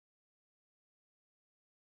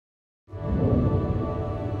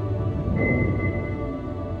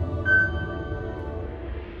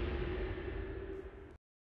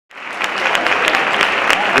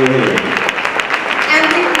And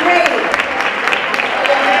we pray.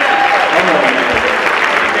 Come on,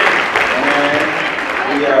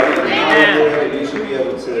 man. We are in we should be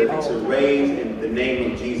able to raise in the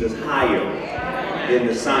name of Jesus higher than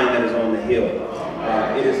the sign that is on the hill.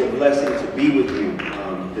 It is a blessing to be with you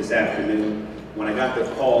this afternoon. When I got the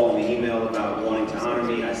call and the email about wanting to honor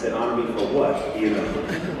me, I said, honor me for what? You know,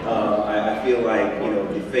 I feel like, you know,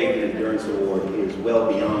 the Faith and Endurance Award is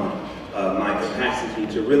well beyond my capacity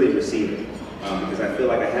to really receive it, because I feel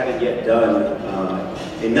like I haven't yet done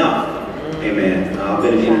enough. Amen. I've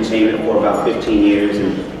been in entertainment for about 15 years,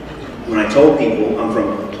 and when I told people, I'm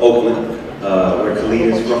from Oakland, where Khalid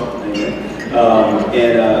is from, amen.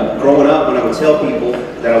 Growing up, when I would tell people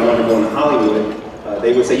that I wanted to go into Hollywood,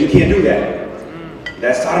 they would say, you can't do that.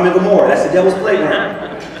 That's Sodom and Gomorrah. That's the devil's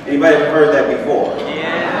playground. Anybody ever heard that before?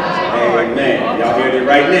 Yeah. Amen. Y'all hearing it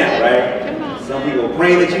right now, right? Some people are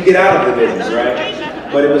praying that you get out of the business, right?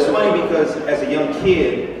 But it was funny because as a young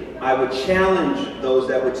kid, I would challenge those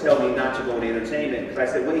that would tell me not to go into entertainment. Because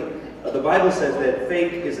I said, wait, the Bible says that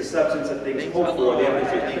faith is the substance of things hoped for, the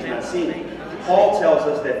evidence of things not seen. Paul tells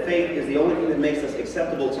us that faith is the only thing that makes us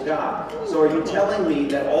acceptable to God. So are you telling me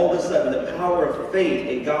that all of a sudden the power of faith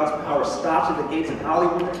and God's power stops at the gates of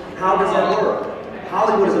Hollywood? How does that work?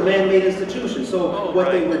 Hollywood is a man-made institution. So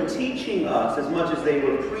what they were teaching us, as much as they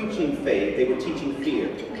were preaching faith, they were teaching fear.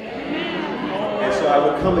 And so I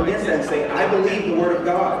would come against that and say, I believe the Word of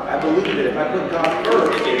God. I believe that if I put God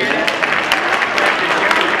first,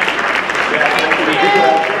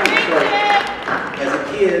 as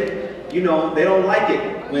a kid, you know, they don't like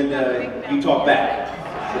it when you talk back.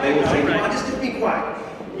 So they would say, come on, just be quiet.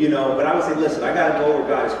 You know, but I would say, listen, I got to go where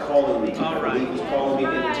God is calling me. I believe He's calling me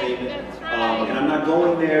to entertainment. And I'm not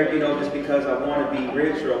going there, you know, just because I want to be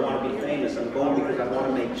rich or I want to be famous. I'm going because I want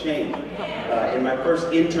to make change. In my first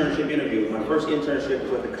internship interview, my first internship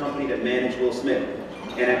was with the company that managed Will Smith.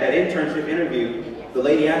 And at that internship interview, the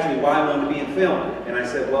lady asked me why I wanted to be in film. And I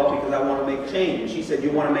said, well, because I want to make change. And she said, you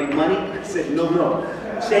want to make money? I said, no.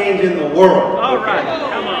 Change in the world. All right,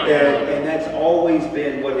 come on. And that's always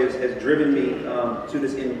been what has driven me to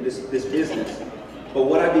this business. But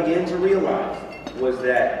what I began to realize was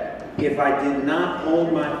that if I did not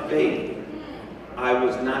own my faith, I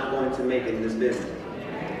was not going to make it in this business.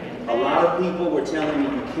 A lot of people were telling me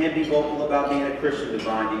you can't be vocal about being a Christian,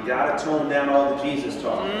 Devon. You got to tone down all the Jesus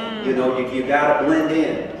talk. You know, you got to blend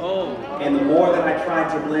in. And the more that I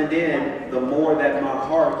tried to blend in, the more that my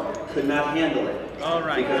heart could not handle it.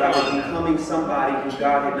 Because I was becoming somebody who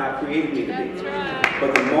God had not created me to be.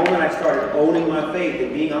 But the moment I started owning my faith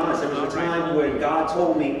and being honest, there was a time when God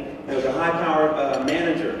told me, there was a high-powered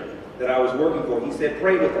manager that I was working for. He said,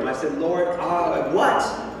 pray with him. I said, Lord, what?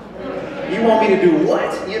 You want me to do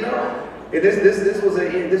what? You know? This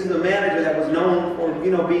is a manager that was known for,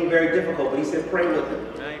 you know, being very difficult, but he said, pray with him.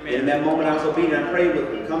 Amen. And in that moment I was obedient. I prayed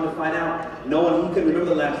with him. Come to find out, he couldn't remember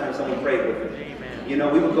the last time someone prayed with him. Amen. You know,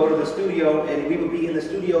 we would go to the studio, and we would be in the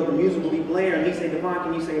studio, the music would be blaring, and he'd say, Devon,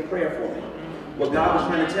 can you say a prayer for me? What God was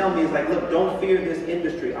trying to tell me is like, look, don't fear this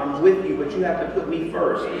industry. I'm with you, but you have to put me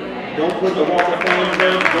first. Don't put the Walk of Fame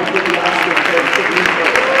first. Don't put the Oscars first. Put me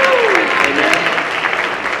first. Amen.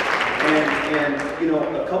 And you know,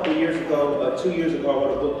 a couple years ago, 2 years ago, I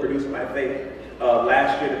wrote a book produced by Faith.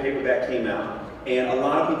 Last year, the paperback came out, and a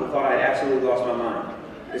lot of people thought I had absolutely lost my mind.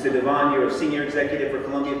 They said, Devon, you're a senior executive for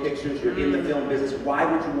Columbia Pictures. You're in the film business. Why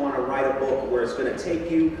would you want to write a book where it's going to take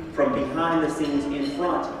you from behind the scenes in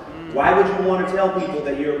front? Why would you want to tell people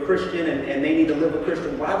that you're a Christian and they need to live a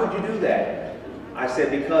Christian? Why would you do that? I said,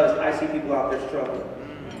 because I see people out there struggling.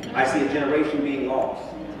 I see a generation being lost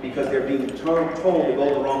because they're being told to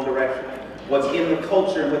go the wrong direction. What's in the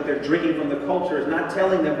culture and what they're drinking from the culture is not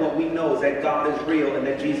telling them what we know, is that God is real and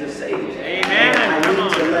that Jesus saves. Amen. And I need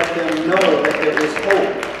to let them know that there is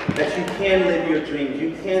hope, that you can live your dreams,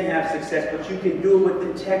 you can have success, but you can do it with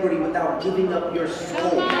integrity without giving up your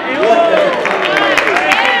soul. What does it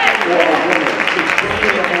take for a woman to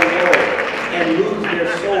dream the whole world and lose their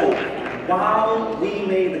soul? While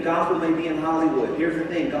the gospel may be in Hollywood, here's the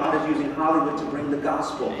thing, God is using Hollywood to bring the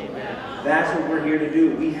gospel. That's what we're here to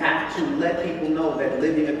do. We have to let people know that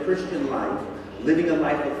living a Christian life, living a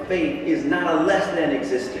life of faith is not a less than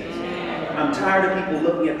existence. I'm tired of people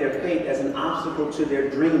looking at their faith as an obstacle to their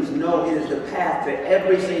dreams. No, it is the path to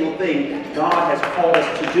every single thing God has called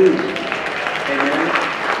us to do. Amen?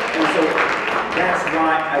 And so that's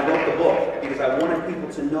why I wrote the book, because I wanted people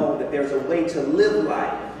to know that there's a way to live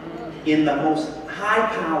life in the most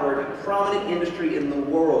high-powered, prominent industry in the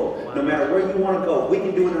world. No matter where you want to go, if we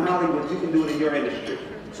can do it in Hollywood, you can do it in your industry.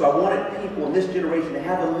 So I wanted people in this generation to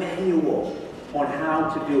have a manual on how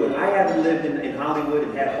to do it. I haven't lived in Hollywood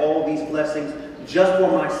and had all these blessings just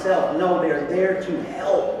for myself. No, they're there to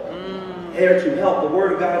help. There to help. The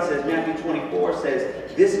Word of God says, Matthew 24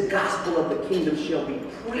 says, this gospel of the kingdom shall be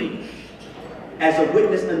preached as a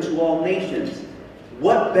witness unto all nations.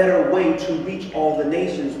 What better way to reach all the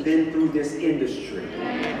nations than through this industry?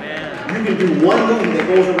 Amen. You can do one movie that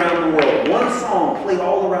goes around the world, one song played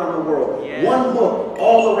all around the world, one book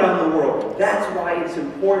all around the world. That's why it's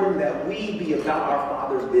important that we be about our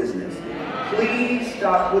Father's business. Please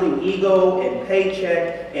stop putting ego and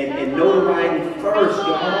paycheck and notoriety first,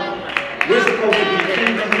 y'all. We're supposed to be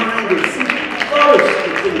kingdom-minded. Seek first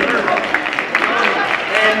the kingdom of God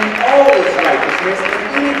and all its righteousness.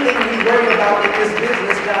 And anything we worry about in this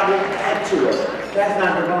business, God will add to it. That's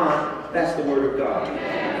not divine. That's the Word of God.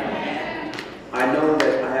 I know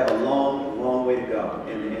that I have a long, long way to go,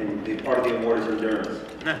 and the part of the award is endurance.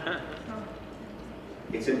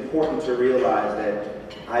 It's important to realize that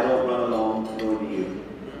I don't run alone, nor do you.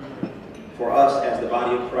 For us as the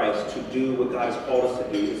body of Christ to do what God has called us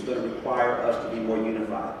to do, it's going to require us to be more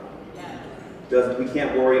unified. We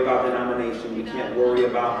can't worry about denomination. We can't worry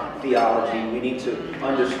about theology. We need to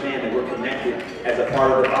understand that we're connected as a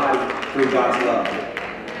part of the body through God's love.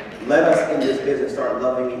 Let us in this business start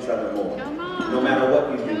loving each other more. No matter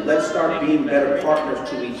what you do. Let's start being better partners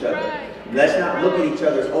to each other. Let's not look at each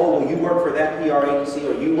other as, oh, well, you work for that PR agency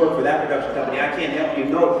or you work for that production company. I can't help you.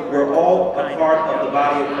 No, we're all a part of the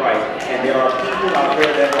body of Christ. And there are people out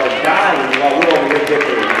there that are dying while we're over here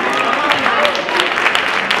victory.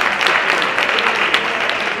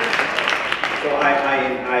 So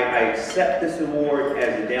I accept this award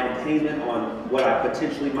as a down payment on what I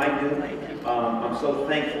potentially might do. I'm so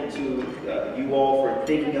thankful to you all for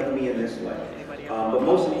thinking of me in this way. But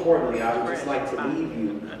most importantly, I would just like to leave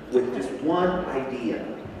you with just one idea.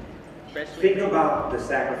 Think about the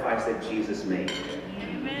sacrifice that Jesus made.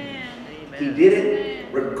 He did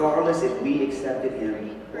it regardless if we accepted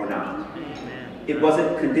him or not. It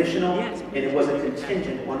wasn't conditional and it wasn't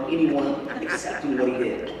contingent on anyone accepting what he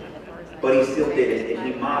did. But he still did it, and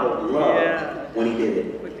he modeled love when he did it.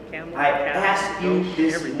 I ask you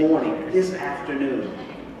this morning, this afternoon,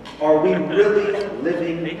 are we really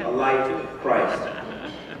living a life of Christ?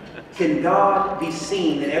 Can God be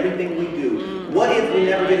seen in everything we do? What if we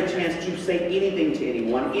never get a chance to say anything to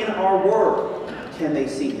anyone? In our work, can they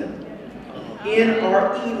see him? In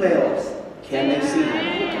our emails, can they see him?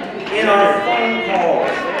 In our phone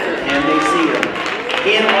calls, can they see him?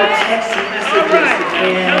 In our text messages,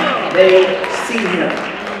 can they see him?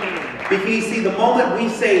 Because see, the moment we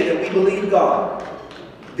say that we believe God,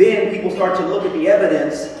 then people start to look at the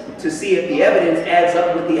evidence to see if the evidence adds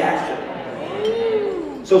up with the action.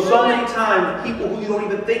 So many times, people who you don't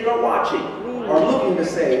even think are watching are looking to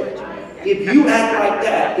say, if you act like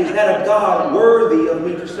that, is that a God worthy of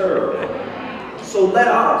me to serve? So let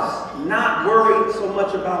us not worry so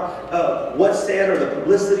much about what's said or the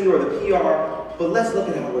publicity or the PR, but let's look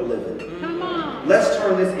at how we're living. Let's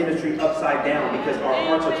turn this industry upside down because our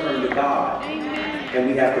hearts are turned to God. And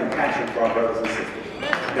we have compassion for our brothers and sisters.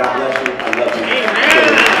 God bless you. I love you.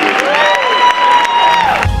 Amen.